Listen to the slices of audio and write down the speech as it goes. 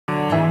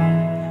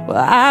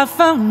Well, I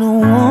found a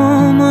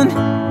woman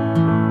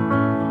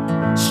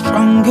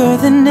stronger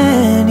than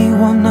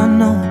anyone I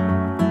know.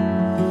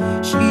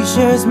 She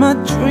shares my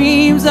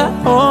dreams. I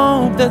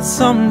hope that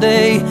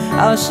someday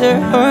I'll share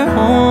her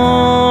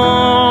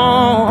home.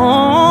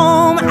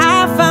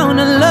 I found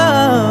a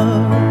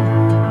love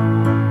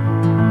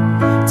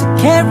to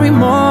carry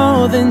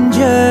more than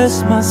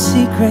just my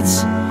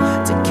secrets,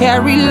 to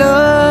carry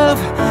love,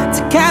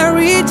 to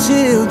carry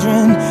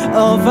children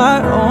of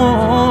our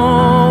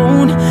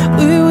own.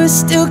 We were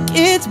still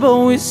kids, but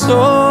we're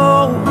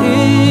so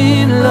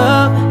in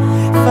love,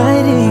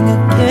 fighting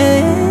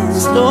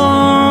against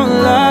all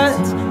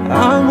odds.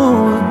 I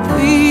will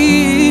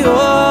be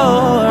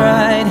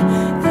alright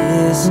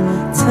this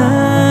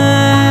time.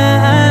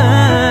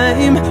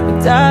 But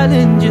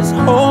darling, just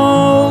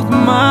hold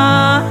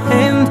my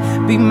hand,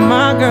 be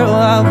my girl,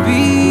 I'll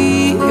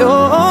be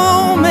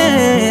your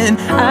man.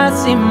 I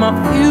see my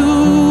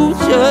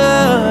future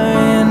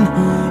in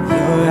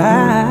your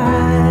eyes,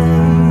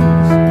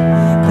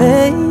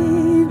 baby.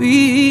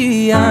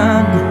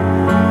 I'm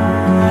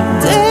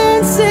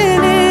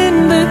dancing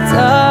in the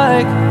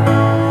dark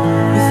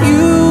with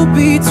you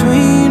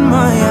between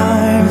my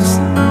arms,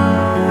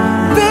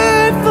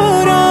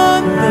 barefoot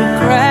on the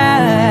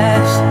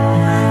grass,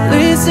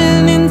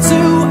 listening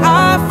to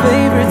our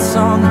favorite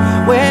song.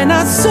 When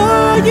I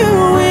saw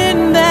you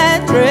in that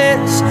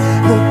dress,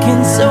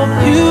 looking so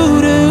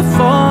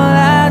beautiful,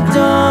 I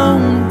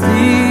don't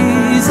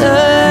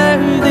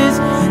deserve this.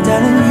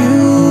 Darling, you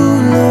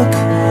look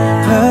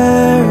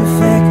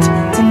perfect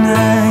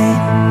tonight.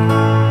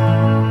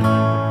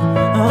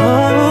 Oh,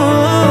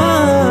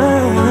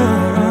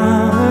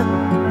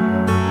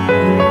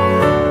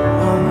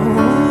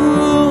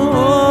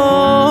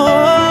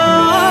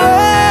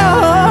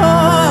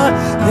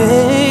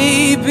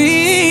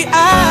 baby,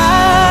 I'm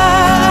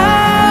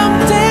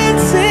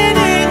dancing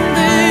in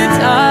the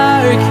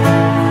dark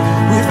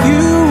with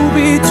you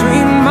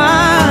between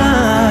my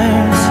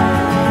arms,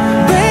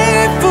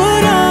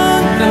 barefoot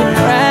on the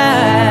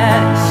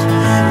grass,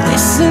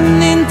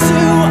 listening to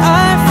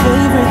our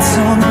favorite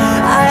song.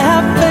 I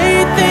have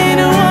faith in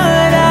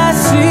what I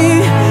see.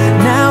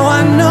 Now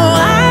I know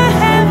I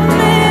have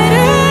met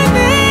an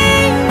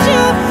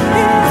angel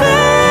in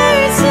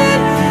person,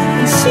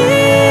 and she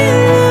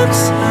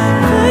looks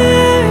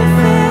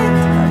perfect.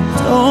 I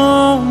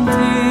don't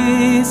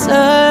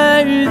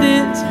deserve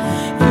this.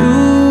 You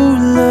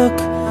look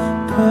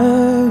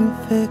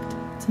perfect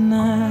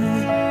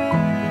tonight.